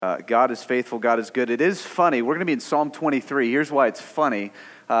God is faithful, God is good. It is funny. We're going to be in Psalm 23. Here's why it's funny.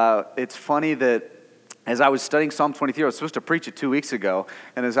 It's funny that as I was studying Psalm 23, I was supposed to preach it 2 weeks ago,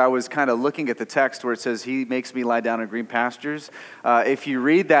 and as I was kind of looking at the text where it says, He makes me lie down in green pastures, if you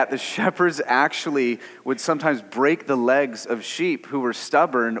read that, the shepherds actually would sometimes break the legs of sheep who were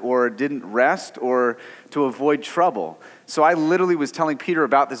stubborn or didn't rest or to avoid trouble. So I literally was telling Peter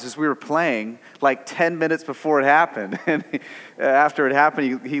about this as we were playing, like 10 minutes before it happened. And after it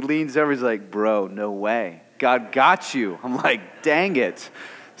happened, he leans over, he's like, bro, no way. God got you. I'm like, dang it.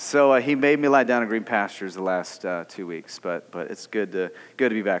 So he made me lie down in green pastures the last 2 weeks, but it's good to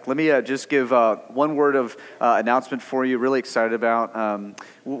be back. Let me just give one word of announcement for you. Really excited about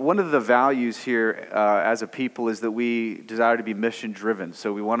one of the values here as a people is that we desire to be mission driven.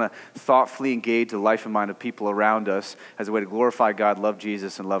 So we want to thoughtfully engage the life and mind of people around us as a way to glorify God, love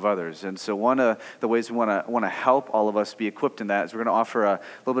Jesus, and love others. And so one of the ways we want to help all of us be equipped in that is we're going to offer a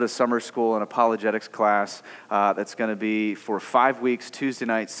little bit of summer school and apologetics class that's going to be for 5 weeks, Tuesday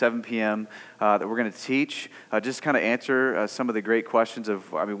night, 7 p.m., that we're going to teach, just kind of answer some of the great questions of,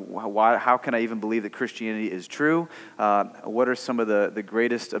 how can I even believe that Christianity is true? What are some of the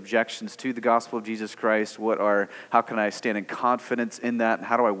greatest objections to the gospel of Jesus Christ? How can I stand in confidence in that? And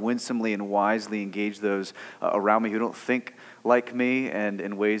how do I winsomely and wisely engage those around me who don't think like me, and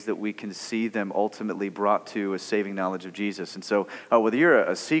in ways that we can see them ultimately brought to a saving knowledge of Jesus. And so whether you're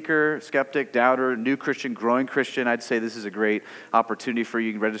a seeker, skeptic, doubter, new Christian, growing Christian, I'd say this is a great opportunity for you.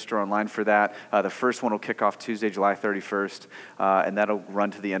 You can register online for that. The first one will kick off Tuesday, July 31st, and that'll run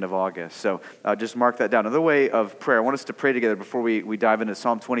to the end of August. So just mark that down. Another way of prayer, I want us to pray together before we dive into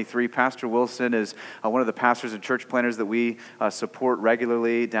Psalm 23. Pastor Wilson is one of the pastors and church planners that we support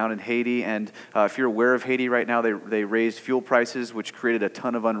regularly down in Haiti. And if you're aware of Haiti right now, they raised fuel prices, which created a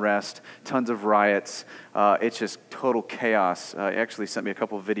ton of unrest, tons of riots. It's just total chaos. He actually sent me a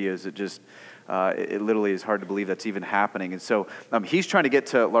couple of videos that just, it literally is hard to believe that's even happening. And so he's trying to get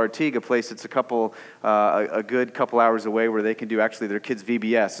to Lartigue, a place that's a good couple hours away where they can do actually their kids'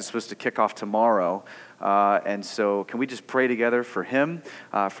 VBS. It's supposed to kick off tomorrow. And so can we just pray together for him,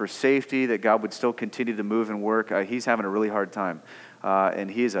 for safety, that God would still continue to move and work. He's having a really hard time. And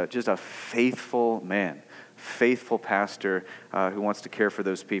he is just a faithful man. Faithful pastor who wants to care for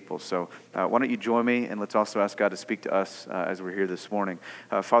those people. So why don't you join me, and let's also ask God to speak to us as we're here this morning.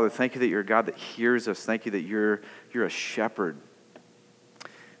 Father, thank you that you're a God that hears us. Thank you that you're a shepherd.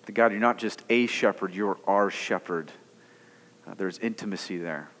 The God, you're not just a shepherd, you're our shepherd. There's intimacy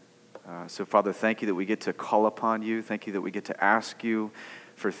there. So Father, thank you that we get to call upon you. Thank you that we get to ask you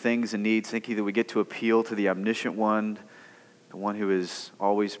for things and needs. Thank you that we get to appeal to the omniscient one, the one who is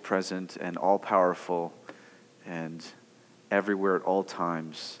always present and all-powerful, and everywhere at all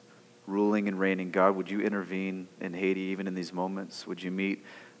times, ruling and reigning. God, would you intervene in Haiti even in these moments? Would you meet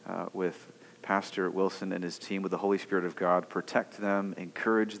with Pastor Wilson and his team with the Holy Spirit of God? Protect them,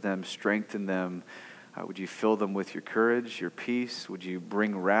 encourage them, strengthen them. Would you fill them with your courage, your peace? Would you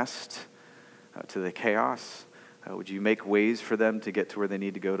bring rest to the chaos? Would you make ways for them to get to where they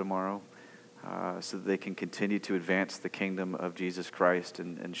need to go tomorrow? So that they can continue to advance the kingdom of Jesus Christ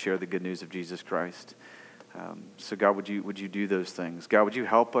and share the good news of Jesus Christ. So God, would you do those things? God, would you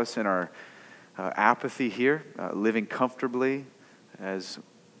help us in our apathy here, living comfortably as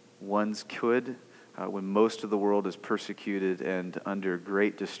ones could when most of the world is persecuted and under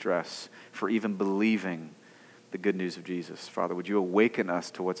great distress for even believing the good news of Jesus. Father, would you awaken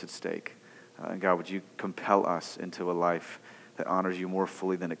us to what's at stake? And God, would you compel us into a life that honors you more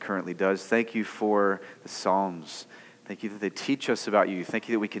fully than it currently does? Thank you for the Psalms. Thank you that they teach us about you. Thank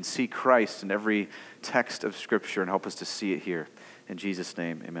you that we can see Christ in every text of Scripture and help us to see it here. In Jesus'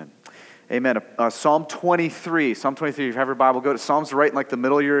 name, amen. Amen. Psalm 23. Psalm 23, if you have your Bible, go to Psalms right in like the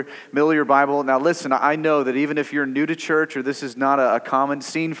middle of your Bible. Now listen, I know that even if you're new to church or this is not a common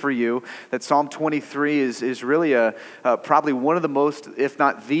scene for you, that Psalm 23 is really probably one of the most, if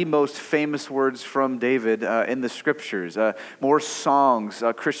not the most famous words from David in the Scriptures. More songs,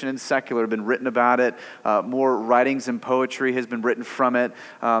 Christian and secular, have been written about it. More writings and poetry has been written from it.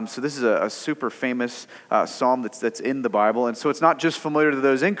 So this is a super famous psalm that's in the Bible. And so it's not just familiar to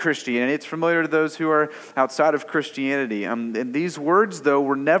those in Christianity, it's familiar to those who are outside of Christianity. And these words, though,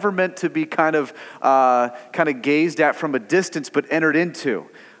 were never meant to be kind of gazed at from a distance, but entered into.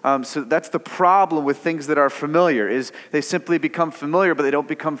 So that's the problem with things that are familiar, is they simply become familiar, but they don't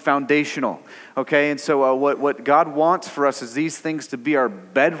become foundational, okay? And so what God wants for us is these things to be our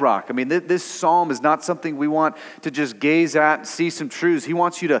bedrock. I mean, this psalm is not something we want to just gaze at and see some truths. He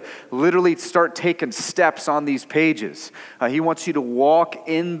wants you to literally start taking steps on these pages. He wants you to walk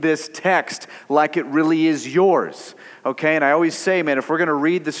in this text like it really is yours. okay? And I always say, man, if we're going to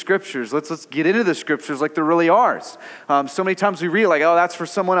read the scriptures, let's get into the scriptures like they're really ours. So many times we read like, oh, that's for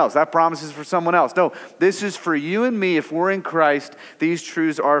someone else. That promise is for someone else. No, this is for you and me. If we're in Christ, these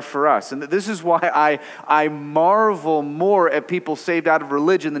truths are for us. And this is why I marvel more at people saved out of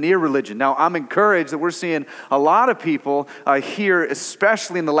religion than irreligion. Now, I'm encouraged that we're seeing a lot of people here,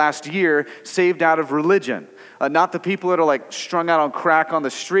 especially in the last year, saved out of religion. Not the people that are like strung out on crack on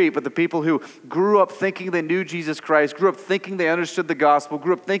the street, but the people who grew up thinking they knew Jesus Christ, grew up thinking they understood the gospel,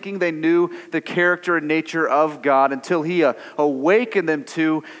 grew up thinking they knew the character and nature of God until He awakened them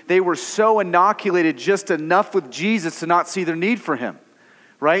to, they were so inoculated just enough with Jesus to not see their need for Him.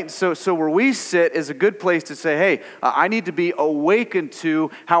 Right? So where we sit is a good place to say, hey, I need to be awakened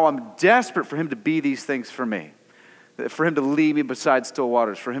to how I'm desperate for Him to be these things for me. For Him to lead me beside still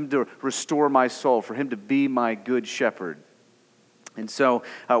waters, for Him to restore my soul, for Him to be my good shepherd. And so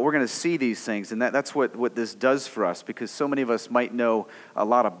we're going to see these things, and that's what this does for us, because so many of us might know a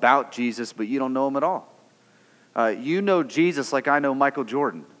lot about Jesus, but you don't know Him at all. You know Jesus like I know Michael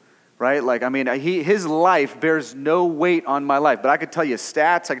Jordan, right? Like, I mean, his life bears no weight on my life, but I could tell you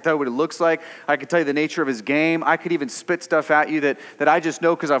stats, I could tell you what it looks like, I could tell you the nature of his game, I could even spit stuff at you that I just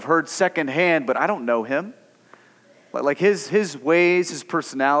know because I've heard secondhand, but I don't know him. Like his ways, his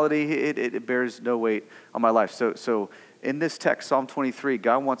personality, it bears no weight on my life. So in this text, Psalm 23,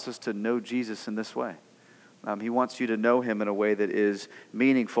 God wants us to know Jesus in this way. He wants you to know Him in a way that is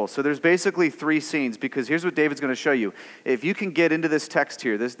meaningful. So there's basically three scenes, because here's what David's going to show you. If you can get into this text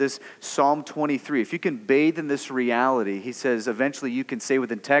here, this Psalm 23, if you can bathe in this reality, he says eventually you can say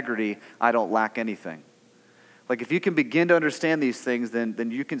with integrity, I don't lack anything. Like if you can begin to understand these things,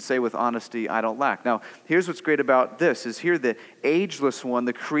 then you can say with honesty, I don't lack. Now, here's what's great about this, is here the ageless one,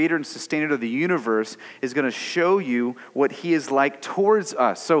 the creator and sustainer of the universe, is going to show you what He is like towards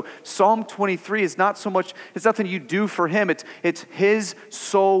us. So Psalm 23 is not so much, it's nothing you do for Him, it's His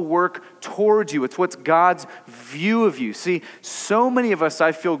soul work towards you. It's what's God's view of you. See, so many of us,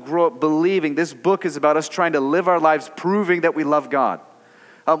 I feel, grow up believing this book is about us trying to live our lives proving that we love God.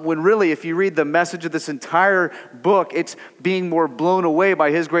 When really, if you read the message of this entire book, it's being more blown away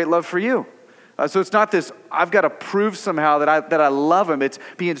by His great love for you. So it's not this, I've got to prove somehow that I love Him. It's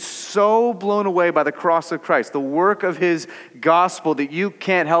being so blown away by the cross of Christ, the work of His gospel, that you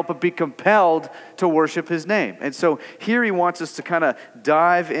can't help but be compelled to worship His name. And so here He wants us to kind of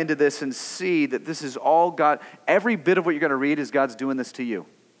dive into this and see that this is all God. Every bit of what you're going to read is God's doing this to you.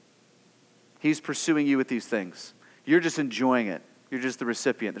 He's pursuing you with these things. You're just enjoying it. You're just the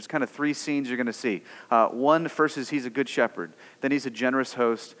recipient. There's kind of three scenes you're going to see. One, first is He's a good shepherd. Then He's a generous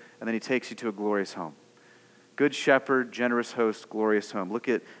host. And then He takes you to a glorious home. Good shepherd, generous host, glorious home. Look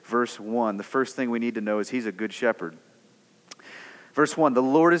at verse 1. The first thing we need to know is He's a good shepherd. Verse 1, the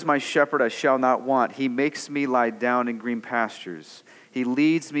Lord is my shepherd, I shall not want. He makes me lie down in green pastures. He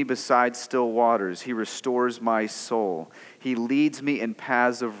leads me beside still waters. He restores my soul. He leads me in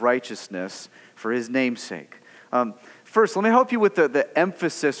paths of righteousness for His name's sake. First, let me help you with the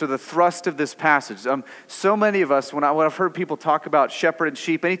emphasis or the thrust of this passage. So many of us, when I've heard people talk about shepherd and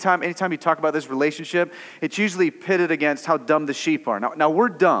sheep, anytime you talk about this relationship, it's usually pitted against how dumb the sheep are. Now we're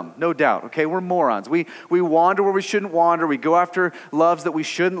dumb, no doubt, okay? We're morons. We wander where we shouldn't wander. We go after loves that we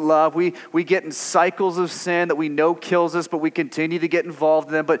shouldn't love. We get in cycles of sin that we know kills us, but we continue to get involved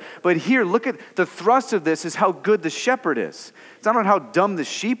in them. But here, look at the thrust of this is how good the shepherd is. It's not on how dumb the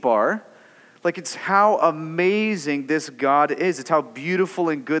sheep are. Like, it's how amazing this God is. It's how beautiful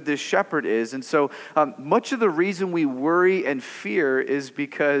and good this shepherd is. And so much of the reason we worry and fear is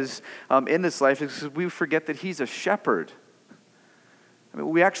because in this life is because we forget that He's a shepherd. I mean,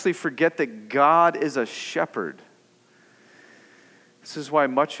 we actually forget that God is a shepherd. This is why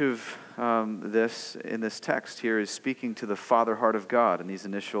much of this in this text here is speaking to the Father heart of God in these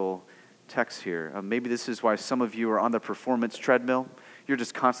initial texts here. Maybe this is why some of you are on the performance treadmill. You're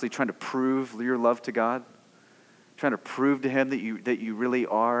just constantly trying to prove your love to God, trying to prove to Him that you really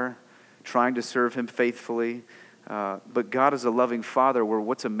are, trying to serve Him faithfully. But God is a loving Father where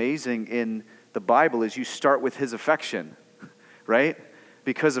what's amazing in the Bible is you start with His affection, right?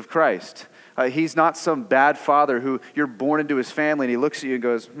 Because of Christ. He's not some bad father who you're born into His family and He looks at you and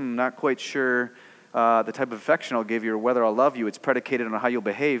goes, not quite sure the type of affection I'll give you or whether I'll love you. It's predicated on how you'll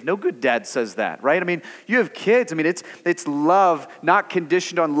behave. No good dad says that, right? I mean, you have kids. I mean, it's love not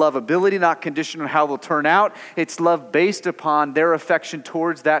conditioned on lovability, not conditioned on how they'll turn out. It's love based upon their affection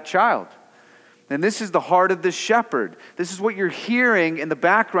towards that child. And this is the heart of the shepherd. This is what you're hearing in the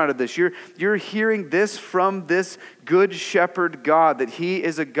background of this. You're hearing this from this good shepherd God, that He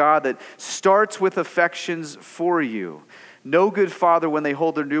is a God that starts with affections for you. No good father, when they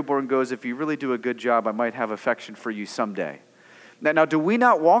hold their newborn, goes, if you really do a good job, I might have affection for you someday. Now, do we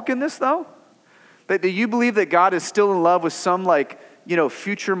not walk in this, though? Do you believe that God is still in love with some,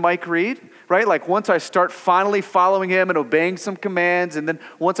 future Mike Reed, right? Like once I start finally following him and obeying some commands, and then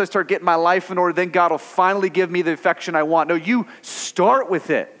once I start getting my life in order, then God will finally give me the affection I want. No, you start with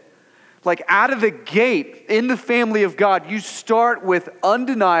it. Like out of the gate, in the family of God, you start with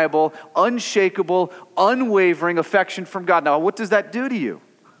undeniable, unshakable, unwavering affection from God. Now, what does that do to you?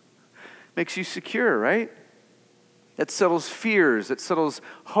 Makes you secure, right? It settles fears, it settles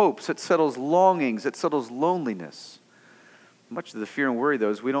hopes, it settles longings, it settles loneliness. Much of the fear and worry,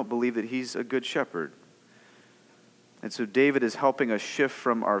 though, is we don't believe that he's a good shepherd. And so David is helping us shift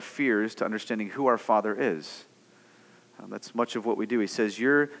from our fears to understanding who our Father is. That's much of what we do. He says,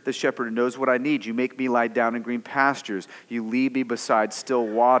 you're the shepherd who knows what I need. You make me lie down in green pastures. You lead me beside still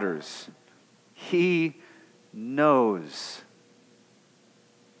waters. He knows.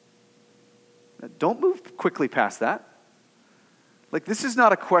 Now, don't move quickly past that. Like, this is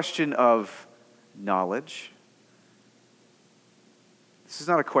not a question of knowledge. This is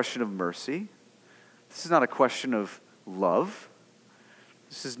not a question of mercy. This is not a question of love.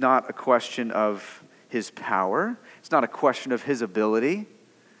 This is not a question of his power. It's not a question of his ability.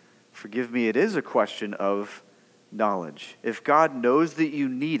 Forgive me, it is a question of knowledge. If God knows that you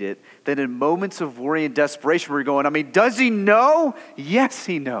need it, then in moments of worry and desperation, we're going, does he know? Yes,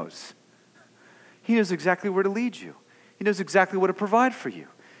 he knows. He knows exactly where to lead you. He knows exactly what to provide for you.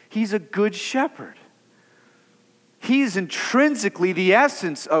 He's a good shepherd. He is intrinsically the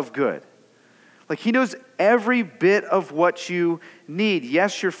essence of good. Like he knows every bit of what you need.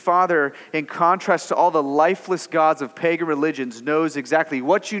 Yes, your Father, in contrast to all the lifeless gods of pagan religions, knows exactly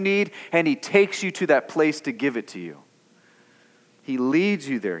what you need, and he takes you to that place to give it to you. He leads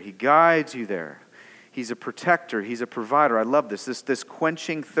you there. He guides you there. He's a protector. He's a provider. I love this. This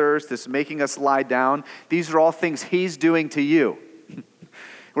quenching thirst, this making us lie down. These are all things he's doing to you.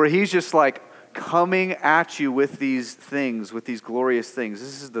 Where he's just like coming at you with these things, with these glorious things.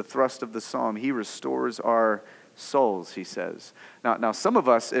 This is the thrust of the psalm. He restores our souls, he says. Now, some of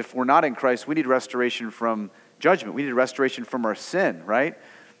us, if we're not in Christ, we need restoration from judgment. We need restoration from our sin, right?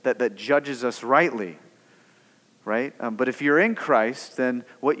 That judges us rightly, right? But if you're in Christ, then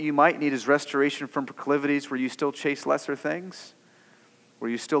what you might need is restoration from proclivities where you still chase lesser things, where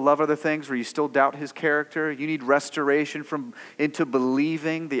you still love other things, where you still doubt his character. You need restoration into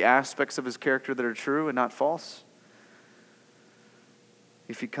believing the aspects of his character that are true and not false.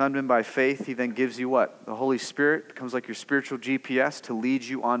 If you come to him by faith, he then gives you what? The Holy Spirit becomes like your spiritual GPS to lead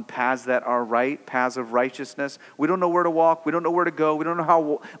you on paths that are right, paths of righteousness. We don't know where to walk. We don't know where to go. We don't know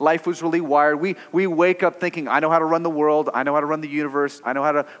how life was really wired. We wake up thinking, I know how to run the world. I know how to run the universe. I know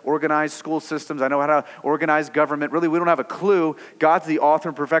how to organize school systems. I know how to organize government. Really, we don't have a clue. God's the author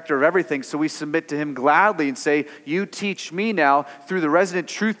and perfecter of everything, so we submit to him gladly and say, you teach me now through the resident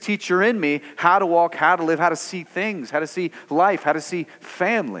truth teacher in me how to walk, how to live, how to see things, how to see life, how to see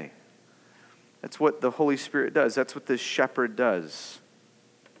family. That's what the Holy Spirit does. That's what this shepherd does.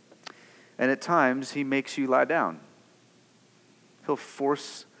 And at times, he makes you lie down. He'll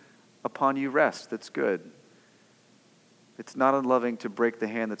force upon you rest that's good. It's not unloving to break the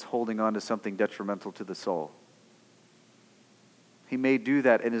hand that's holding on to something detrimental to the soul. He may do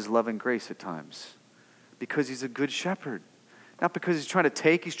that in his love and grace at times because he's a good shepherd. Not because he's trying to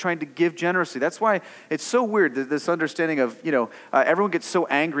take, he's trying to give generously. That's why it's so weird, this understanding of, everyone gets so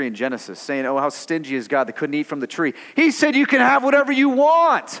angry in Genesis, saying, oh, how stingy is God that couldn't eat from the tree. He said you can have whatever you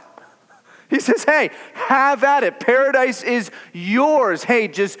want. He says, hey, have at it. Paradise is yours. Hey,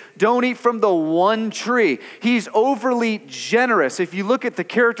 just don't eat from the one tree. He's overly generous. If you look at the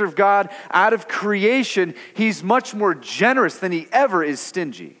character of God out of creation, he's much more generous than he ever is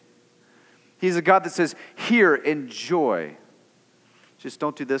stingy. He's a God that says, here, enjoy. Just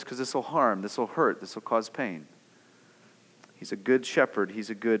don't do this because this will harm, this will hurt, this will cause pain. He's a good shepherd. He's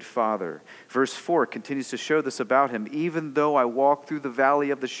a good father. Verse 4 continues to show this about him. Even though I walk through the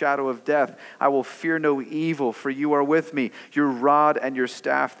valley of the shadow of death, I will fear no evil, for you are with me. Your rod and your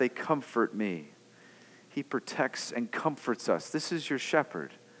staff, they comfort me. He protects and comforts us. This is your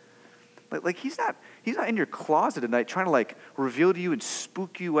shepherd. Like he's not in your closet at night trying to reveal to you and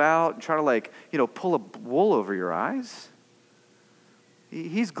spook you out and trying to pull a wool over your eyes.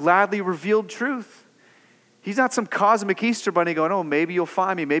 He's gladly revealed truth. He's not some cosmic Easter bunny going, oh, maybe you'll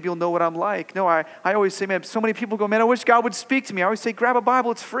find me. Maybe you'll know what I'm like. No, I always say, man, so many people go, man, I wish God would speak to me. I always say, grab a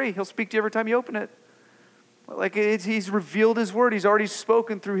Bible. It's free. He'll speak to you every time you open it. He's revealed his word. He's already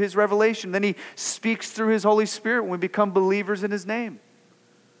spoken through his revelation. Then he speaks through his Holy Spirit when we become believers in his name.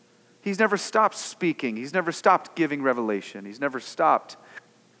 He's never stopped speaking. He's never stopped giving revelation. He's never stopped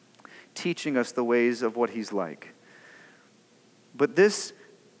teaching us the ways of what he's like. But this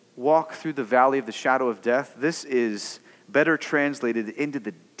walk through the valley of the shadow of death, this is better translated into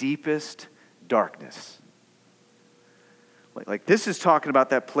the deepest darkness. Like this is talking about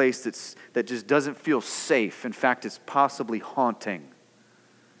that place that just doesn't feel safe. In fact, it's possibly haunting.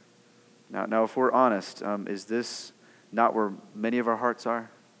 Now, if we're honest, is this not where many of our hearts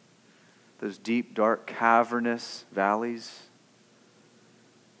are? Those deep, dark, cavernous valleys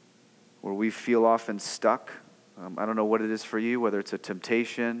where we feel often stuck. I don't know what it is for you, whether it's a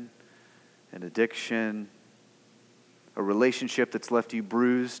temptation, an addiction, a relationship that's left you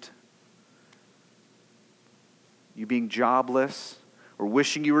bruised, you being jobless, or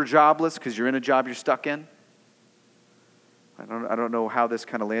wishing you were jobless because you're in a job you're stuck in. I don't know how this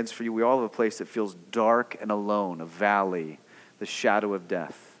kind of lands for you. We all have a place that feels dark and alone, a valley, the shadow of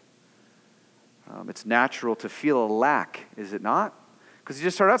death. It's natural to feel a lack, is it not? Because you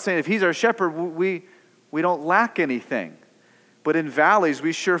just started out saying, if he's our shepherd, we don't lack anything. But in valleys,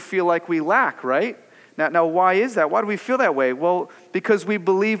 we sure feel like we lack, right? Now, why is that? Why do we feel that way? Well, because we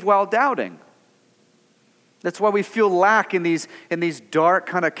believe while doubting. That's why we feel lack in these dark,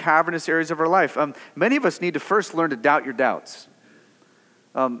 kind of cavernous areas of our life. Many of us need to first learn to doubt your doubts.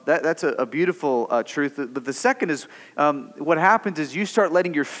 That's a beautiful truth. But the second is, what happens is you start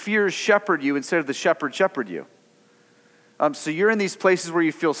letting your fears shepherd you instead of the shepherd you. So you're in these places where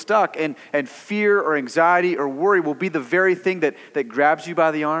you feel stuck, and fear or anxiety or worry will be the very thing that grabs you by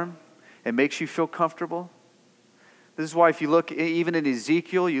the arm and makes you feel comfortable. This is why if you look, even in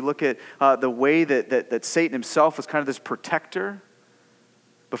Ezekiel, you look at the way that Satan himself was kind of this protector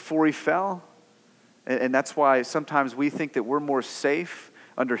before he fell. And that's why sometimes we think that we're more safe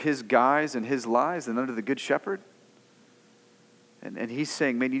under his guise and his lies than under the good shepherd. And he's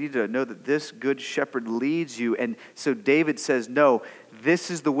saying, man, you need to know that this good shepherd leads you. And so David says, no, this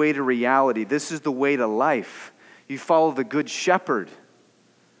is the way to reality. This is the way to life. You follow the good shepherd.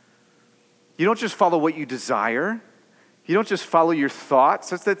 You don't just follow what you desire. You don't just follow your thoughts.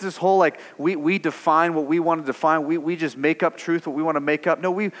 That's this whole we define what we want to define. We just make up truth, what we want to make up.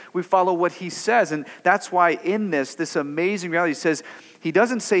 No, we follow what he says. And that's why in this amazing reality, he says, he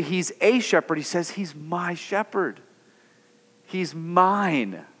doesn't say he's a shepherd. He says he's my shepherd. He's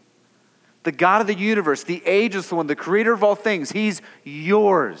mine. The God of the universe, the ageless one, the creator of all things. He's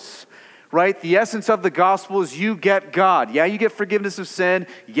yours. Right? The essence of the gospel is you get God. Yeah, you get forgiveness of sin.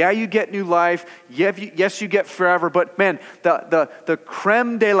 Yeah, you get new life. Yes, you get forever. But man, the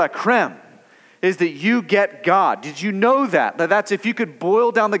creme de la creme is that you get God. Did you know that? That's, if you could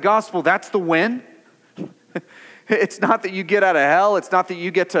boil down the gospel, that's the win. It's not that you get out of hell. It's not that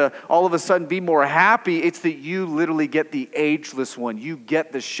you get to all of a sudden be more happy. It's that you literally get the ageless one. You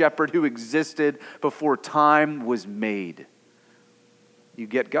get the shepherd who existed before time was made. You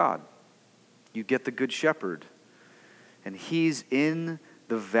get God. You get the good shepherd. And he's in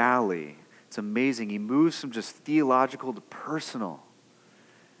the valley. It's amazing. He moves from just theological to personal.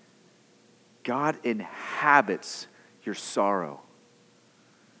 God inhabits your sorrow.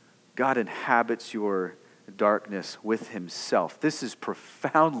 God inhabits your darkness with himself. This is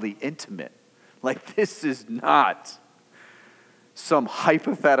profoundly intimate. Like, this is not some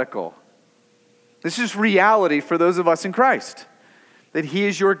hypothetical. This is reality for those of us in Christ. That he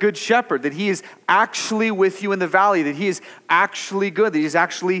is your good shepherd, that he is actually with you in the valley, that he is actually good, that he's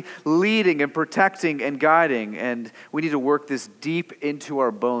actually leading and protecting and guiding. And we need to work this deep into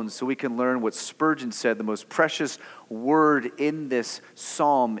our bones so we can learn what Spurgeon said. The most precious word in this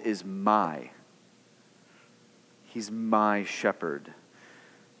psalm is my. He's my shepherd,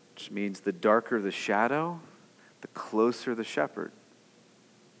 which means the darker the shadow, the closer the shepherd,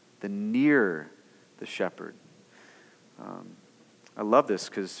 the nearer the shepherd. I love this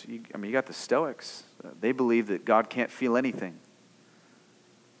because, you got the Stoics. They believe that God can't feel anything.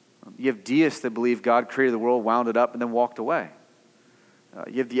 You have deists that believe God created the world, wound it up, and then walked away.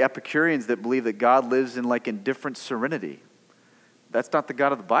 You have the Epicureans that believe that God lives in indifferent serenity. That's not the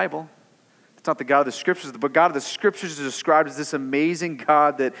God of the Bible. It's not the God of the Scriptures. The God of the Scriptures is described as this amazing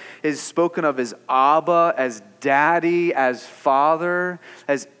God that is spoken of as Abba, as Daddy, as Father,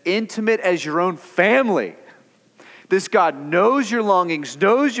 as intimate as your own family. This God knows your longings,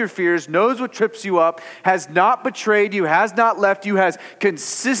 knows your fears, knows what trips you up, has not betrayed you, has not left you, has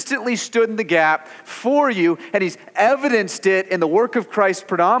consistently stood in the gap for you, and he's evidenced it in the work of Christ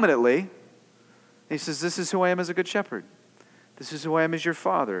predominantly. And he says, this is who I am as a good shepherd. This is who I am as your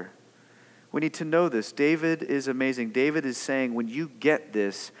father. We need to know this. David is amazing. David is saying, when you get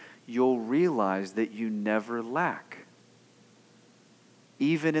this, you'll realize that you never lack.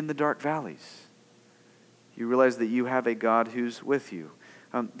 even in the dark valleys. You realize that you have a God who's with you.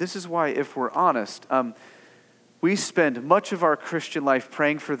 This is why, if we're honest, we spend much of our Christian life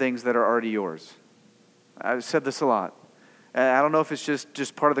praying for things that are already yours. I've said this a lot. And I don't know if it's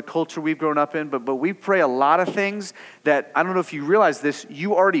just part of the culture we've grown up in, but we pray a lot of things that, I don't know if you realize this,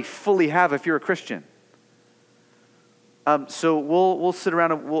 you already fully have if you're a Christian. So we'll sit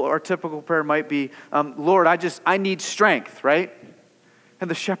around and our typical prayer might be, Lord, I need strength, right? And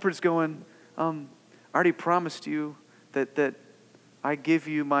the shepherd's going, I already promised you that I give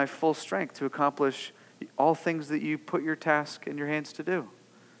you my full strength to accomplish all things that you put your task in your hands to do.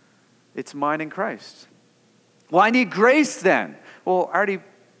 It's mine in Christ. Well, I need grace then. Well, I already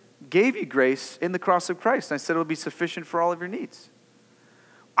gave you grace in the cross of Christ. I said it'll be sufficient for all of your needs.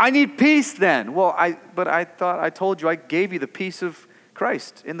 I need peace then. Well, I thought I told you I gave you the peace of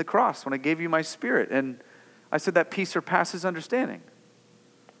Christ in the cross when I gave you my Spirit. And I said that peace surpasses understanding.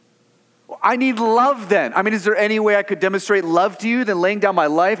 Well, I need love then. I mean, is there any way I could demonstrate love to you than laying down my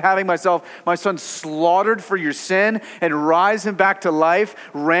life, having my son slaughtered for your sin, and rise him back to life,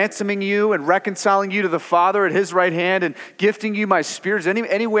 ransoming you and reconciling you to the Father at his right hand and gifting you my Spirit? Is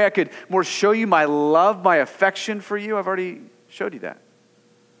there any way I could more show you my love, my affection for you? I've already showed you that.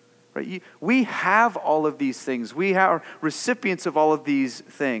 Right? We have all of these things. We are recipients of all of these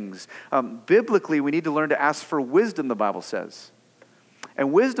things. Biblically, we need to learn to ask for wisdom, the Bible says.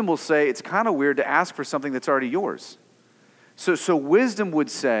 And wisdom will say it's kind of weird to ask for something that's already yours. So wisdom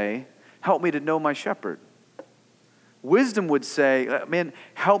would say, help me to know my shepherd. Wisdom would say, man,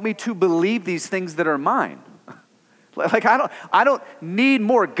 help me to believe these things that are mine. Like I don't need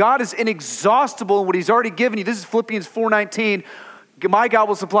more. God is inexhaustible in what he's already given you. This is Philippians 4:19. My God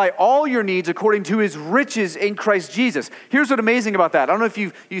will supply all your needs according to his riches in Christ Jesus. Here's what's amazing about that. I don't know if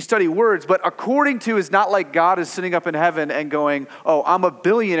you study words, but according to is not like God is sitting up in heaven and going, oh, I'm a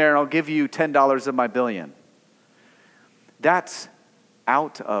billionaire and I'll give you $10 of my billion. That's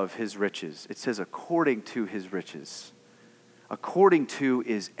out of his riches. It says according to his riches. According to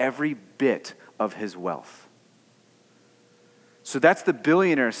is every bit of his wealth. So that's the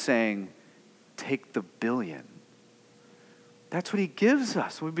billionaire saying, take the billion. That's what he gives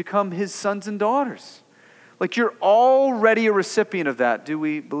us when we become his sons and daughters. Like you're already a recipient of that. Do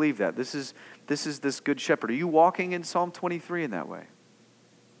we believe that? This is this good shepherd. Are you walking in Psalm 23 in that way?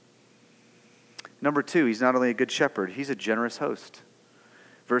 Number 2, he's not only a good shepherd, he's a generous host.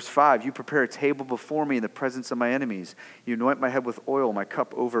 Verse 5, you prepare a table before me in the presence of my enemies. You anoint my head with oil, my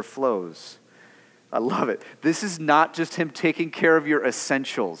cup overflows. I love it. This is not just him taking care of your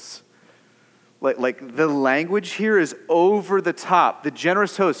essentials. Like the language here is over the top. The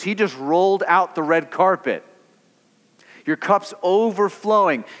generous host, he just rolled out the red carpet. Your cup's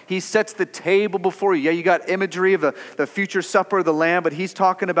overflowing. He sets the table before you. Yeah, you got imagery of the future supper of the Lamb, but he's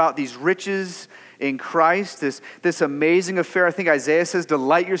talking about these riches in Christ, this amazing affair. I think Isaiah says,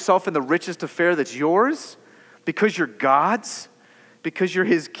 delight yourself in the richest affair that's yours because you're God's, because you're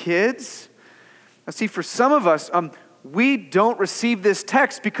his kids. Now see, for some of us, we don't receive this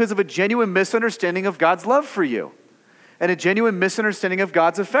text because of a genuine misunderstanding of God's love for you and a genuine misunderstanding of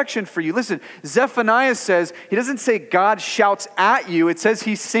God's affection for you. Listen, Zephaniah says, he doesn't say God shouts at you. It says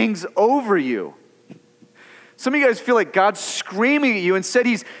he sings over you. Some of you guys feel like God's screaming at you. Instead,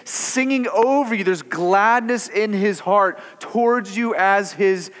 he's singing over you. There's gladness in his heart towards you as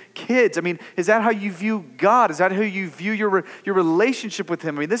his kids. I mean, is that how you view God? Is that how you view your relationship with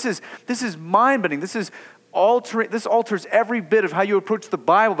him? I mean, this is mind-bending. This alters every bit of how you approach the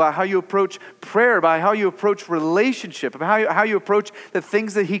Bible, about how you approach prayer, about how you approach relationship, about how you approach the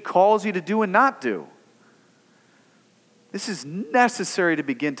things that he calls you to do and not do. This is necessary to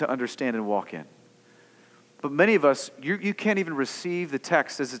begin to understand and walk in. But many of us, you can't even receive the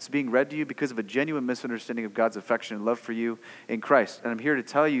text as it's being read to you because of a genuine misunderstanding of God's affection and love for you in Christ. And I'm here to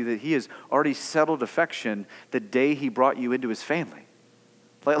tell you that he has already settled affection the day he brought you into his family.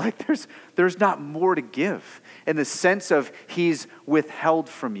 Like there's not more to give in the sense of he's withheld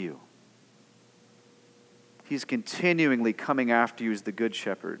from you. He's continually coming after you as the good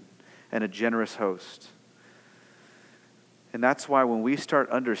shepherd and a generous host. And that's why when we start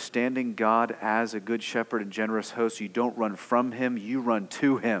understanding God as a good shepherd and generous host, you don't run from him, you run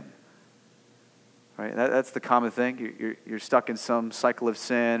to him. Right? That's the common thing. You're stuck in some cycle of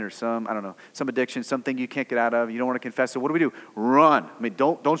sin or some addiction, something you can't get out of. You don't want to confess it. What do? Run. I mean,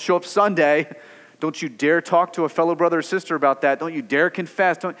 don't show up Sunday. Don't you dare talk to a fellow brother or sister about that. Don't you dare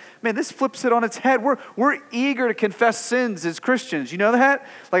confess. Man, this flips it on its head. We're eager to confess sins as Christians. You know that?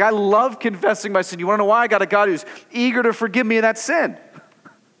 Like, I love confessing my sin. You want to know why? I got a God who's eager to forgive me of that sin.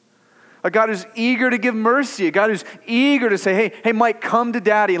 A God who's eager to give mercy, a God who's eager to say, hey, Mike, come to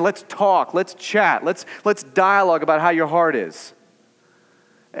Daddy and let's talk, let's chat, let's dialogue about how your heart is.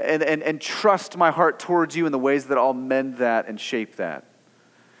 And trust my heart towards you in the ways that I'll mend that and shape that.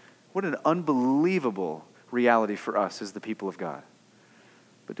 What an unbelievable reality for us as the people of God.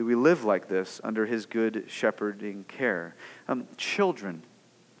 But do we live like this under his good shepherding care? Children,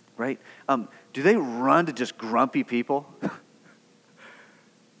 right? Do they run to just grumpy people?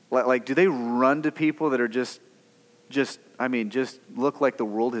 Like, do they run to people that are just look like the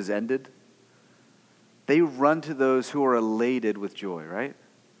world has ended? They run to those who are elated with joy, right?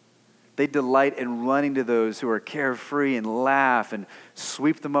 They delight in running to those who are carefree and laugh and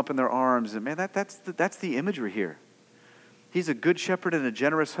sweep them up in their arms. And man, that's the imagery here. He's a good shepherd and a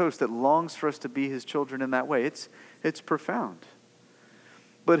generous host that longs for us to be his children in that way. It's profound.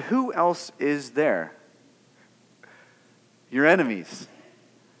 But who else is there? Your enemies.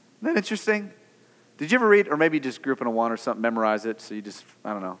 Isn't that interesting? Did you ever read, or maybe you just grew up in Awana or something, memorize it, so you just,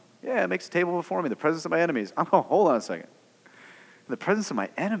 I don't know. Yeah, it makes a table before me, the presence of my enemies. Hold on a second. In the presence of my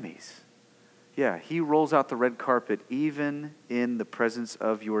enemies. Yeah, he rolls out the red carpet even in the presence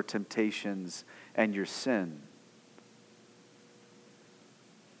of your temptations and your sin.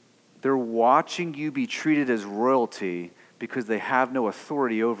 They're watching you be treated as royalty because they have no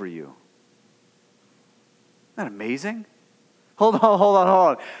authority over you. Isn't that amazing? Hold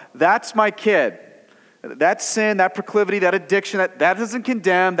on. That's my kid. That sin, that proclivity, that addiction, that doesn't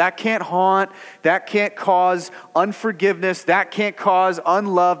condemn, that can't haunt, that can't cause unforgiveness, that can't cause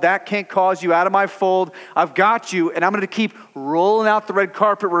unlove, that can't cause you out of my fold. I've got you, and I'm going to keep rolling out the red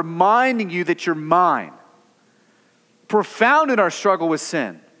carpet, reminding you that you're mine. Profound in our struggle with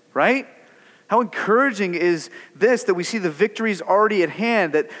sin, right? How encouraging is this, that we see the victories already at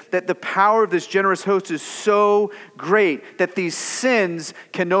hand, that the power of this generous host is so great that these sins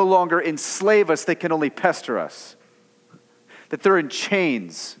can no longer enslave us, they can only pester us. That they're in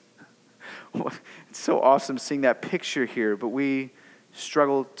chains. It's so awesome seeing that picture here, but we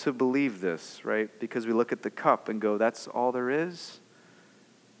struggle to believe this, right? Because we look at the cup and go, that's all there is?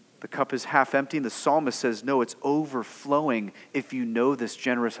 The cup is half empty, and the psalmist says, no, it's overflowing if you know this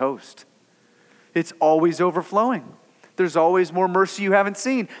generous host. It's always overflowing. There's always more mercy you haven't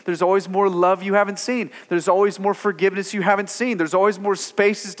seen. There's always more love you haven't seen. There's always more forgiveness you haven't seen. There's always more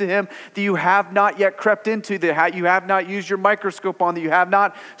spaces to him that you have not yet crept into, that you have not used your microscope on, that you have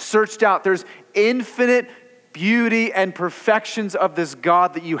not searched out. There's infinite beauty and perfections of this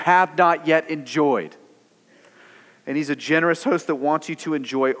God that you have not yet enjoyed. And he's a generous host that wants you to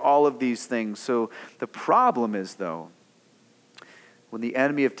enjoy all of these things. So the problem is, though, when the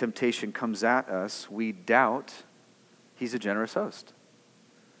enemy of temptation comes at us, we doubt he's a generous host.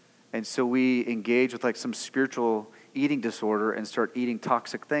 And so we engage with like some spiritual eating disorder and start eating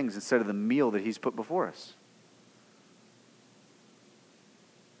toxic things instead of the meal that he's put before us.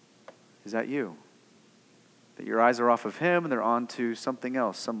 Is that you? That your eyes are off of him and they're on to something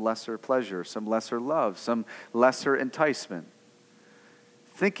else, some lesser pleasure, some lesser love, some lesser enticement.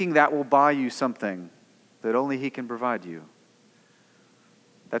 Thinking that will buy you something that only he can provide you.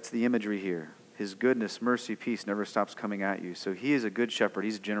 That's the imagery here. His goodness, mercy, peace never stops coming at you. So he is a good shepherd.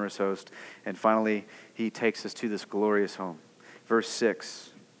 He's a generous host. And finally, he takes us to this glorious home. Verse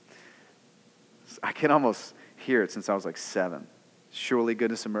 6. I can almost hear it since I was like 7. Surely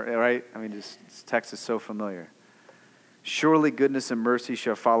goodness and mercy, right? I mean, this text is so familiar. Surely goodness and mercy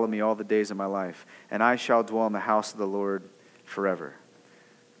shall follow me all the days of my life, and I shall dwell in the house of the Lord forever.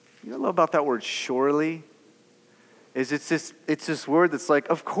 You know what I love about that word surely? Is it's this word that's like,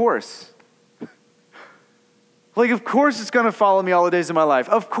 of course. Like, of course it's going to follow me all the days of my life.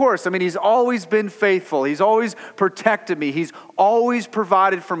 Of course. I mean, he's always been faithful. He's always protected me. He's always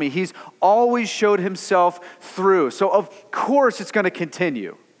provided for me. He's always showed himself through. So, of course, it's going to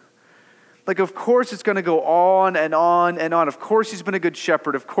continue. Like, of course, it's going to go on and on and on. Of course, he's been a good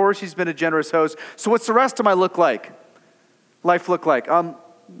shepherd. Of course, he's been a generous host. So what's the rest of my life look like?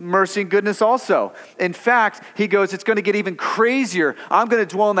 Mercy and goodness also. In fact, he goes, it's going to get even crazier. I'm going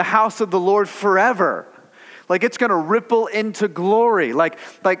to dwell in the house of the Lord forever. Like, it's going to ripple into glory. Like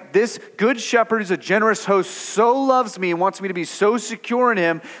this good shepherd who's a generous host so loves me and wants me to be so secure in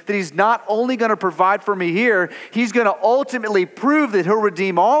him that he's not only going to provide for me here, he's going to ultimately prove that he'll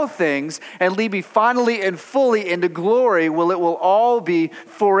redeem all things and lead me finally and fully into glory. It will all be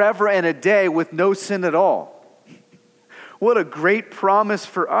forever and a day with no sin at all. What a great promise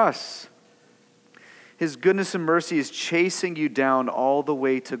for us. His goodness and mercy is chasing you down all the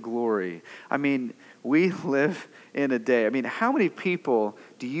way to glory. I mean, we live in a day. I mean, how many people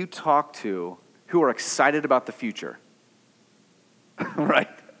do you talk to who are excited about the future? Right?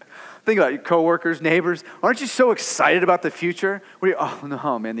 Think about it, your coworkers, neighbors. Aren't you so excited about the future? Oh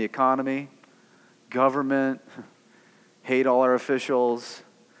no, man, the economy, government, hate all our officials.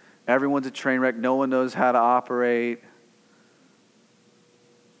 Everyone's a train wreck. No one knows how to operate.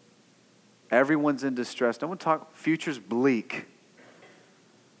 Everyone's in distress. No one talk. Future's bleak.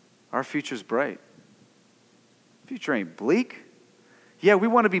 Our future's bright. Future ain't bleak. Yeah, we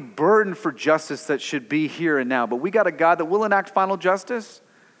want to be burdened for justice that should be here and now, but we got a God that will enact final justice.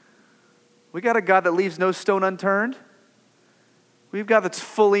 We got a God that leaves no stone unturned. We've got that's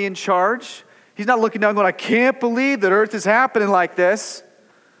fully in charge. He's not looking down going, I can't believe that earth is happening like this.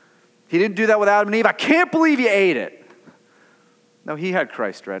 He didn't do that with Adam and Eve. I can't believe you ate it. No, he had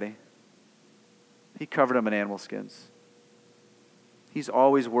Christ ready. He covered them in animal skins. He's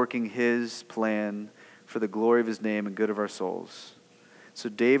always working his plan for the glory of his name and good of our souls. So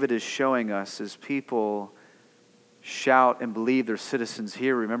David is showing us as people shout and believe they're citizens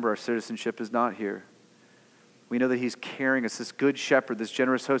here. Remember, our citizenship is not here. We know that he's carrying us. This good shepherd, this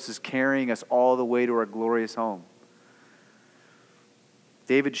generous host is carrying us all the way to our glorious home.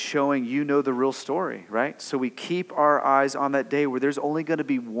 David's showing you know the real story, right? So we keep our eyes on that day where there's only going to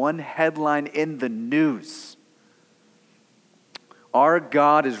be one headline in the news. Our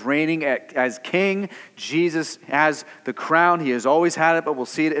God is reigning as king. Jesus has the crown. He has always had it, but we'll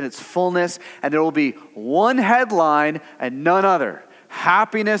see it in its fullness. And there will be one headline and none other.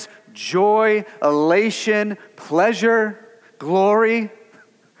 Happiness, joy, elation, pleasure, glory.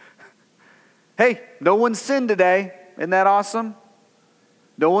 Hey, no one sinned today. Isn't that awesome?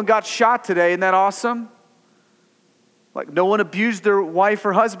 No one got shot today. Isn't that awesome? Like no one abused their wife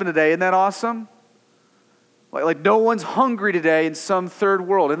or husband today. Isn't that awesome? Like no one's hungry today in some third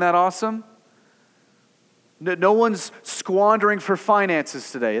world. Isn't that awesome? No one's squandering for finances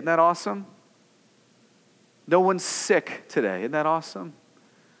today. Isn't that awesome? No one's sick today. Isn't that awesome?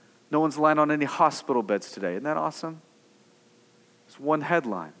 No one's lying on any hospital beds today. Isn't that awesome? It's one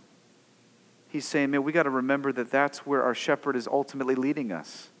headline. He's saying, man, we got to remember that that's where our shepherd is ultimately leading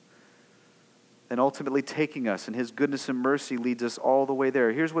us. And ultimately taking us, and his goodness and mercy leads us all the way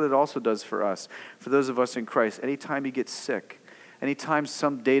there. Here's what it also does for us, for those of us in Christ. Anytime you get sick, anytime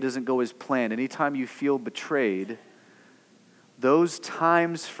some day doesn't go as planned, anytime you feel betrayed, those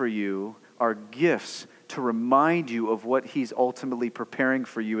times for you are gifts to remind you of what he's ultimately preparing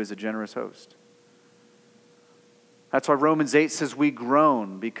for you as a generous host. That's why Romans 8 says we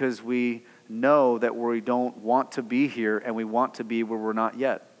groan, because we know that we don't want to be here and we want to be where we're not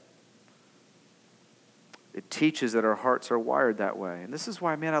yet. It teaches that our hearts are wired that way. And this is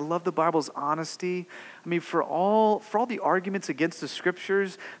why, man, I love the Bible's honesty. I mean, for all the arguments against the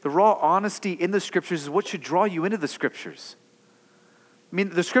Scriptures, the raw honesty in the Scriptures is what should draw you into the Scriptures. I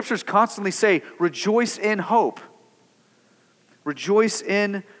mean, the Scriptures constantly say, rejoice in hope. Rejoice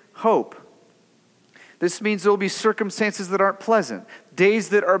in hope. This means there will be circumstances that aren't pleasant, days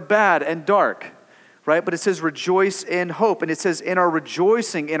that are bad and dark. Right? But it says rejoice in hope. And it says in our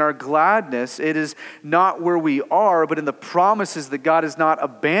rejoicing, in our gladness, it is not where we are, but in the promises that God has not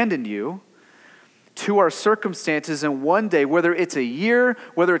abandoned you to our circumstances. And one day, whether it's a year,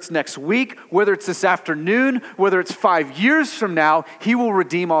 whether it's next week, whether it's this afternoon, whether it's 5 years from now, he will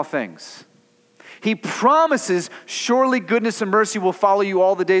redeem all things. He promises, surely goodness and mercy will follow you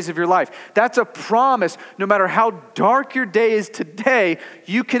all the days of your life. That's a promise. No matter how dark your day is today,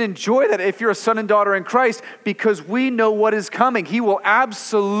 you can enjoy that if you're a son and daughter in Christ, because we know what is coming. He will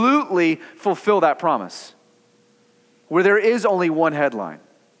absolutely fulfill that promise. Where there is only one headline,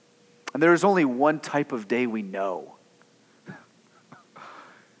 and there is only one type of day we know,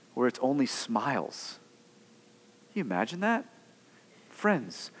 where it's only smiles. Can you imagine that?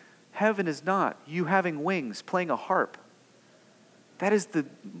 Friends, heaven is not you having wings, playing a harp. That is the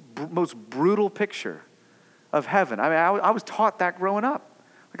most brutal picture of heaven. I mean, I was taught that growing up.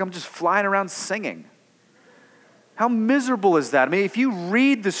 Like I'm just flying around singing. How miserable is that? I mean, if you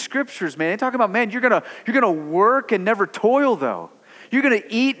read the Scriptures, man, they talk about, man, you're gonna work and never toil, though. You're gonna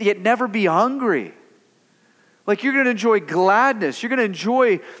eat yet never be hungry. Like you're going to enjoy gladness. You're going to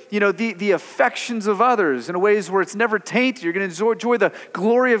enjoy, the affections of others in ways where it's never tainted. You're going to enjoy the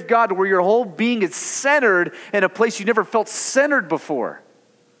glory of God, where your whole being is centered in a place you never felt centered before.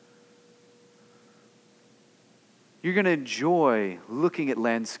 You're going to enjoy looking at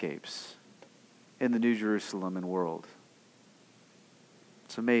landscapes in the New Jerusalem and world.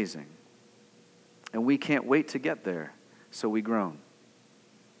 It's amazing. And we can't wait to get there, so we groan.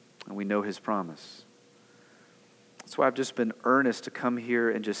 And we know his promise. That's why I've just been earnest to come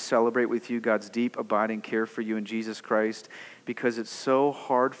here and just celebrate with you God's deep, abiding care for you in Jesus Christ, because it's so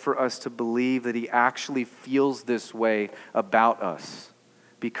hard for us to believe that he actually feels this way about us.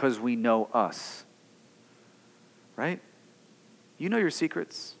 because we know us. Right? You know your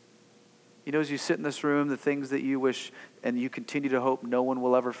secrets. You know, as you sit in this room, the things that you wish and you continue to hope no one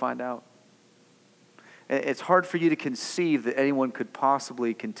will ever find out. It's hard for you to conceive that anyone could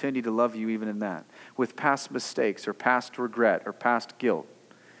possibly continue to love you even in that, with past mistakes or past regret or past guilt.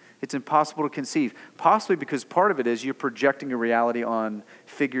 It's impossible to conceive, possibly because part of it is you're projecting a reality on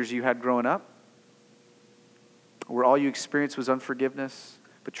figures you had growing up, where all you experienced was unforgiveness,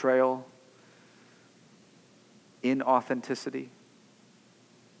 betrayal, inauthenticity.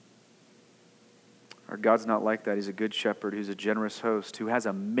 Our God's not like that. He's a good shepherd who's a generous host who has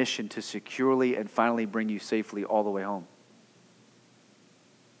a mission to securely and finally bring you safely all the way home.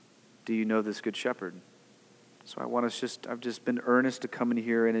 Do you know this good shepherd? So I've just been earnest to come in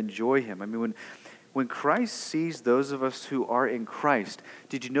here and enjoy him. I mean, when Christ sees those of us who are in Christ,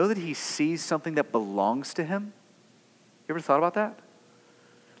 did you know that he sees something that belongs to him? You ever thought about that?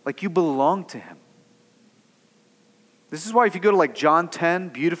 Like you belong to him. This is why if you go to like John 10,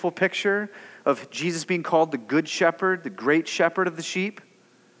 beautiful picture of Jesus being called the good shepherd, the great shepherd of the sheep.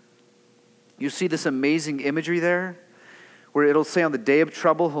 You see this amazing imagery there where it'll say on the day of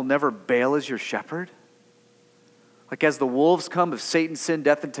trouble, he'll never bail as your shepherd. Like as the wolves come of Satan, sin,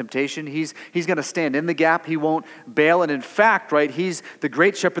 death, and temptation, he's going to stand in the gap. He won't bail. And in fact, right, he's the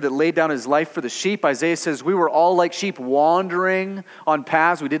great shepherd that laid down his life for the sheep. Isaiah says, we were all like sheep wandering on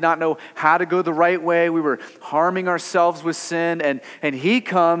paths. We did not know how to go the right way. We were harming ourselves with sin. And he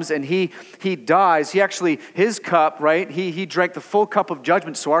comes and he dies. He actually, his cup, right, he drank the full cup of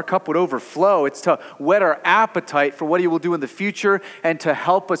judgment so our cup would overflow. It's to whet our appetite for what he will do in the future and to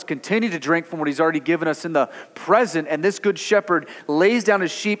help us continue to drink from what he's already given us in the present. And this good shepherd lays down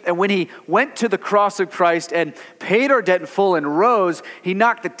his sheep. And when he went to the cross of Christ and paid our debt in full and rose, he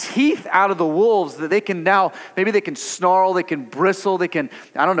knocked the teeth out of the wolves that they can now, maybe they can snarl, they can bristle, they can,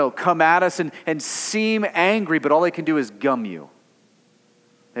 come at us and seem angry, but all they can do is gum you.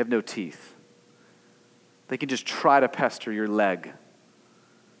 They have no teeth. They can just try to pester your leg.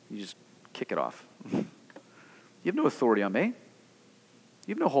 You just kick it off. You have no authority on me.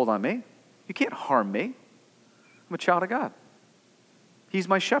 You have no hold on me. You can't harm me. I'm a child of God. He's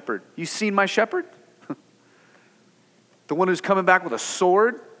my shepherd. You seen my shepherd? The one who's coming back with a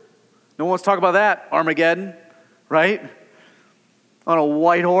sword? No one wants to talk about that. Armageddon, right? On a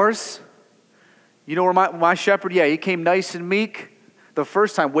white horse. You know where my shepherd, he came nice and meek the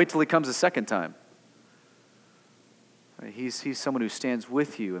first time. Wait till he comes the second time. He's someone who stands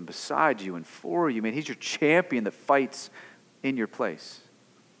with you and beside you and for you. Man, he's your champion that fights in your place.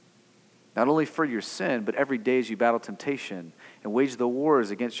 Not only for your sin, but every day as you battle temptation and wage the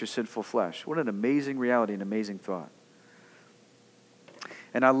wars against your sinful flesh. What an amazing reality and amazing thought.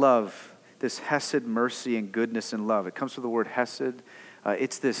 And I love this hesed, mercy, and goodness and love. It comes from the word hesed.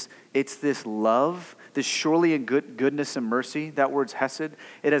 It's this love, this surely and goodness and mercy. That word's hesed.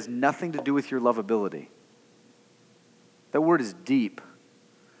 It has nothing to do with your lovability. That word is deep.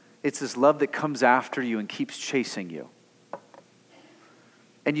 It's this love that comes after you and keeps chasing you.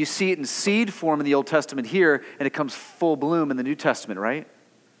 And you see it in seed form in the Old Testament here, and it comes full bloom in the New Testament, right?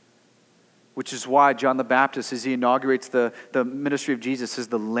 Which is why John the Baptist, as he inaugurates the ministry of Jesus, is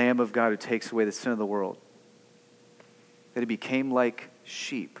the Lamb of God who takes away the sin of the world. That he became like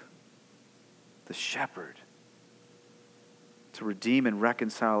sheep, the shepherd, to redeem and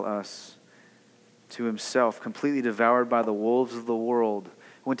reconcile us to himself, completely devoured by the wolves of the world,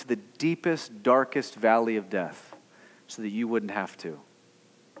 went to the deepest, darkest valley of death so that you wouldn't have to.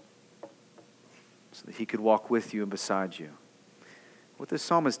 So that he could walk with you and beside you. What this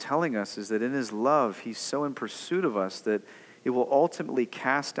psalm is telling us is that in his love, he's so in pursuit of us that it will ultimately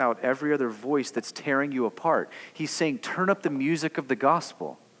cast out every other voice that's tearing you apart. He's saying, turn up the music of the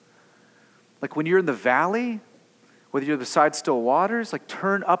gospel. Like when you're in the valley, whether you're beside still waters, like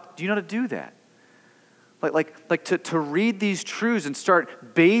turn up. Do you know how to do that? Like to read these truths and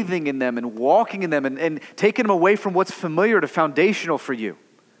start bathing in them and walking in them and taking them away from what's familiar to foundational for you.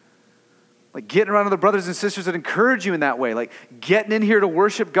 Like getting around other brothers and sisters that encourage you in that way. Like getting in here to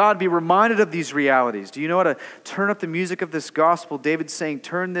worship God, be reminded of these realities. Do you know how to turn up the music of this gospel? David's saying,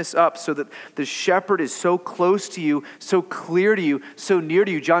 turn this up so that the shepherd is so close to you, so clear to you, so near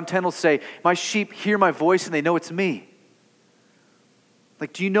to you. John 10 will say, my sheep hear my voice and they know it's me.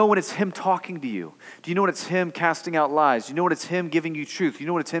 Like, do you know when it's him talking to you? Do you know when it's him casting out lies? Do you know when it's him giving you truth? Do you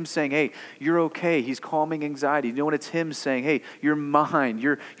know when it's him saying, hey, you're okay? He's calming anxiety. Do you know when it's him saying, hey, you're mine,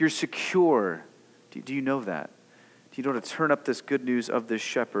 you're secure? Do you know that? Do you know how to turn up this good news of this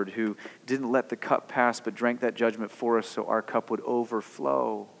shepherd who didn't let the cup pass but drank that judgment for us so our cup would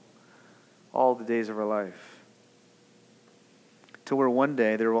overflow all the days of our life? to where one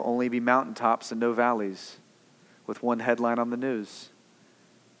day there will only be mountaintops and no valleys with one headline on the news.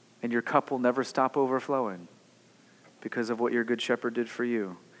 And your cup will never stop overflowing because of what your good shepherd did for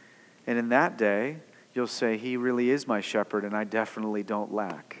you. And in that day, you'll say, he really is my shepherd and I definitely don't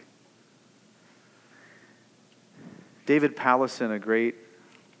lack. David Pallison, a great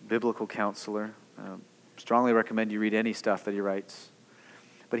biblical counselor, strongly recommend you read any stuff that he writes.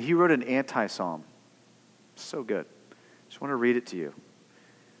 But he wrote an anti-psalm. So good. Just want to read it to you.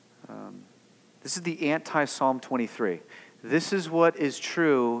 This is the anti-Psalm 23. This is what is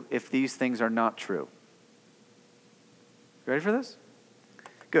true if these things are not true. You ready for this?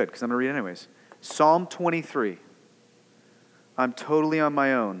 Good, because I'm going to read it anyways. Psalm 23. I'm totally on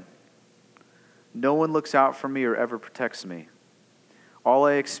my own. No one looks out for me or ever protects me. All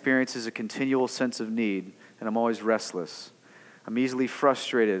I experience is a continual sense of need, and I'm always restless. I'm easily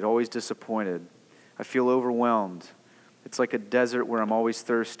frustrated, always disappointed. I feel overwhelmed. It's like a desert where I'm always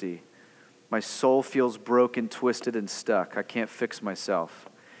thirsty. My soul feels broken, twisted, and stuck. I can't fix myself.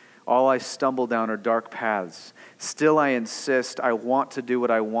 All I stumble down are dark paths. Still I insist. I want to do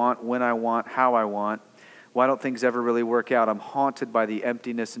what I want, when I want, how I want. Why don't things ever really work out? I'm haunted by the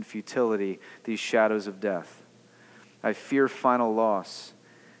emptiness and futility, these shadows of death. I fear final loss.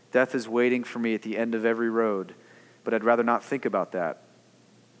 Death is waiting for me at the end of every road, but I'd rather not think about that.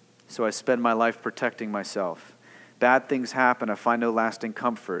 So I spend my life protecting myself. Bad things happen. I find no lasting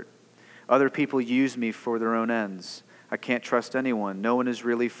comfort. Other people use me for their own ends. I can't trust anyone. No one is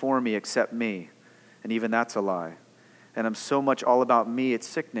really for me except me. And even that's a lie. And I'm so much all about me, it's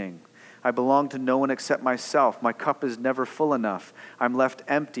sickening. I belong to no one except myself. My cup is never full enough. I'm left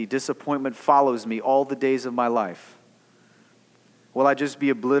empty. Disappointment follows me all the days of my life. Will I just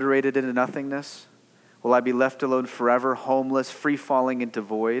be obliterated into nothingness? Will I be left alone forever, homeless, free-falling into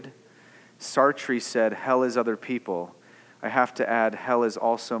void? Sartre said, hell is other people. I have to add, hell is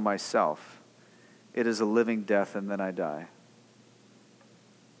also myself. It is a living death, and then I die.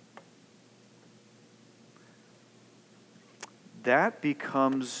 That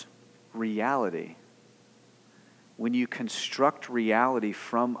becomes reality when you construct reality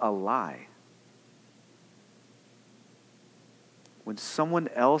from a lie. When someone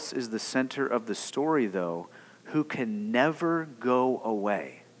else is the center of the story, though, who can never go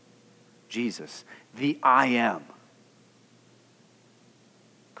away, Jesus, the I am,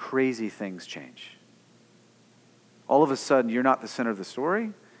 crazy things change. All of a sudden, you're not the center of the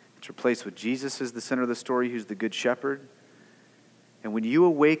story. It's replaced with Jesus as the center of the story, who's the good shepherd. And when you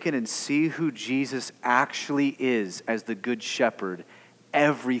awaken and see who Jesus actually is as the good shepherd,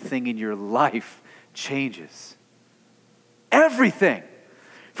 everything in your life changes. Everything.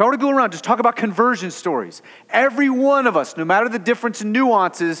 If I were to go around just talk about conversion stories, every one of us, no matter the difference in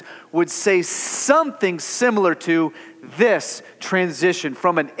nuances, would say something similar to this transition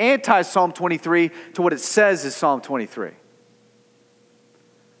from an anti-Psalm 23 to what it says is Psalm 23.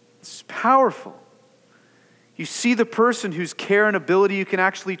 It's powerful. You see the person whose care and ability you can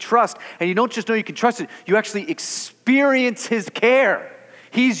actually trust. And you don't just know you can trust it, you actually experience his care.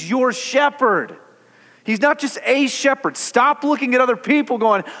 He's your shepherd. He's not just a shepherd. Stop looking at other people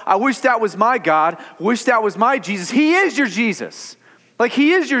going, I wish that was my God. Wish that was my Jesus. He is your Jesus. Like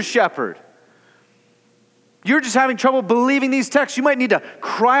he is your shepherd. You're just having trouble believing these texts. You might need to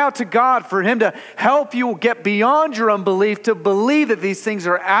cry out to God for him to help you get beyond your unbelief to believe that these things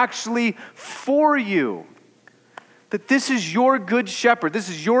are actually for you. That this is your good shepherd. This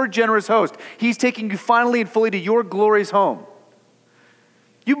is your generous host. He's taking you finally and fully to your glorious home.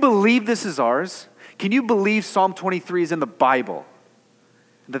 You believe this is ours? Can you believe Psalm 23 is in the Bible?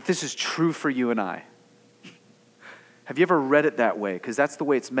 That this is true for you and I? Have you ever read it that way? Because that's the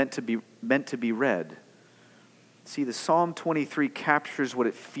way it's meant to be read. See, the Psalm 23 captures what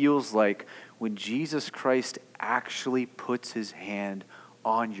it feels like when Jesus Christ actually puts his hand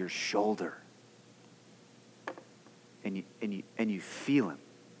on your shoulder. And you feel him.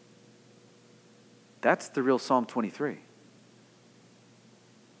 That's the real Psalm 23.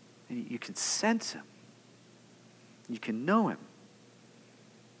 And you can sense him. You can know him.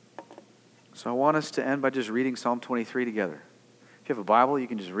 So I want us to end by just reading Psalm 23 together. If you have a Bible, you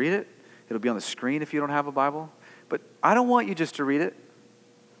can just read it. It'll be on the screen if you don't have a Bible. But I don't want you just to read it.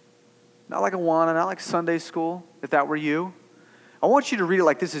 Not like Awana, not like Sunday school, if that were you. I want you to read it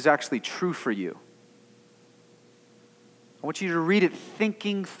like this is actually true for you. I want you to read it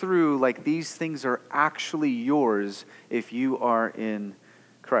thinking through like these things are actually yours if you are in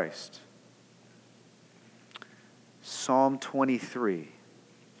Christ. Psalm 23.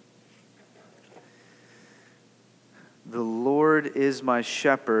 The Lord is my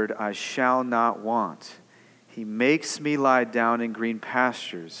shepherd, I shall not want. He makes me lie down in green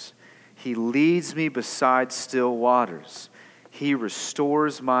pastures. He leads me beside still waters. He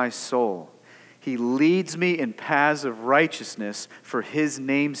restores my soul. He leads me in paths of righteousness for his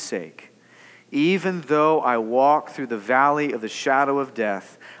name's sake. Even though I walk through the valley of the shadow of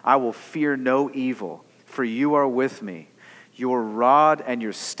death, I will fear no evil, for you are with me. Your rod and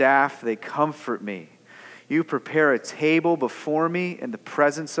your staff, they comfort me. You prepare a table before me in the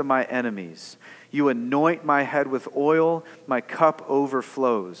presence of my enemies. You anoint my head with oil, my cup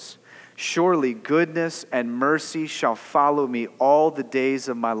overflows. Surely goodness and mercy shall follow me all the days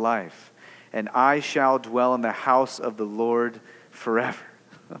of my life, and I shall dwell in the house of the Lord forever.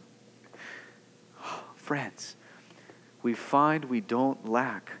 Friends, we find we don't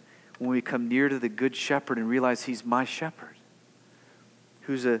lack when we come near to the Good Shepherd and realize he's my shepherd,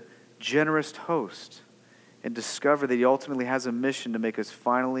 who's a generous host, and discover that he ultimately has a mission to make us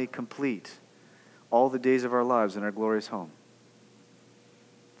finally complete all the days of our lives in our glorious home.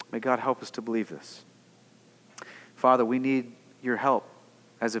 May God help us to believe this. Father, we need your help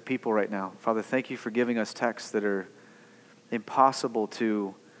as a people right now. Father, thank you for giving us texts that are impossible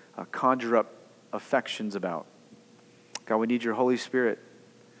to conjure up affections about. God, we need your Holy Spirit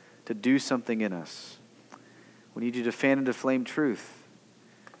to do something in us. We need you to fan into flame truth.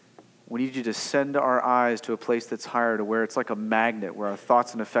 We need you to send our eyes to a place that's higher, to where it's like a magnet, where our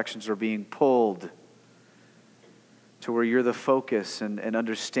thoughts and affections are being pulled to where you're the focus, and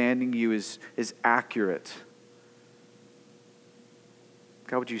understanding you is accurate.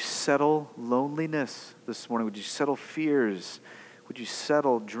 God, would you settle loneliness this morning? Would you settle fears? Would you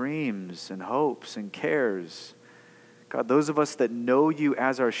settle dreams and hopes and cares? God, those of us that know you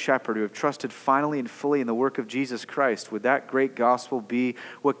as our shepherd, who have trusted finally and fully in the work of Jesus Christ, would that great gospel be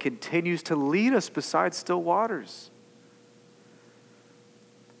what continues to lead us beside still waters?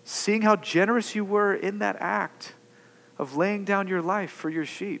 Seeing how generous you were in that act of laying down your life for your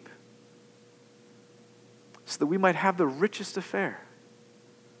sheep, so that we might have the richest affair.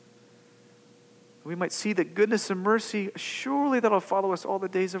 We might see that goodness and mercy, surely that'll follow us all the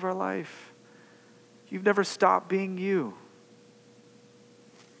days of our life. You've never stopped being you.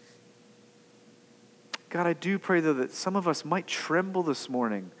 God, I do pray, though, that some of us might tremble this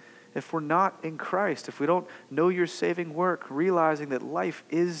morning if we're not in Christ, if we don't know your saving work, realizing that life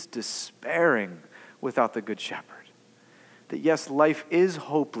is despairing without the Good Shepherd. That yes, life is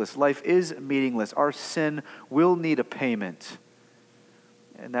hopeless, life is meaningless. Our sin will need a payment.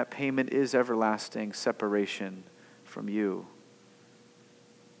 And that payment is everlasting separation from you.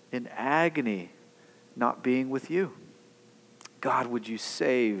 In agony, not being with you. God, would you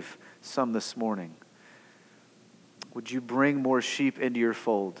save some this morning? Would you bring more sheep into your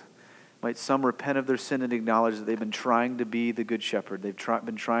fold? Might some repent of their sin and acknowledge that they've been trying to be the Good Shepherd. They've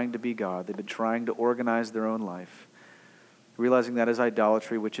been trying to be God. They've been trying to organize their own life. Realizing that is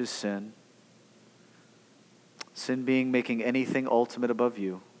idolatry, which is sin. Sin being making anything ultimate above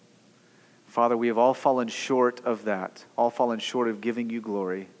you. Father, we have all fallen short of that. All fallen short of giving you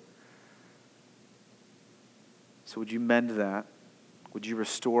glory. So would you mend that? Would you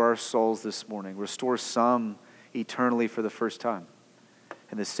restore our souls this morning? Restore some eternally for the first time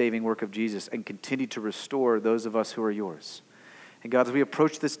in the saving work of Jesus, and continue to restore those of us who are yours. And God, as we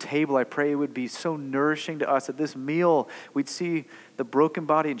approach this table, I pray it would be so nourishing to us at this meal. We'd see the broken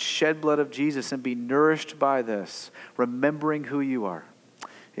body and shed blood of Jesus and be nourished by this, remembering who you are.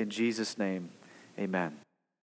 In Jesus' name, amen.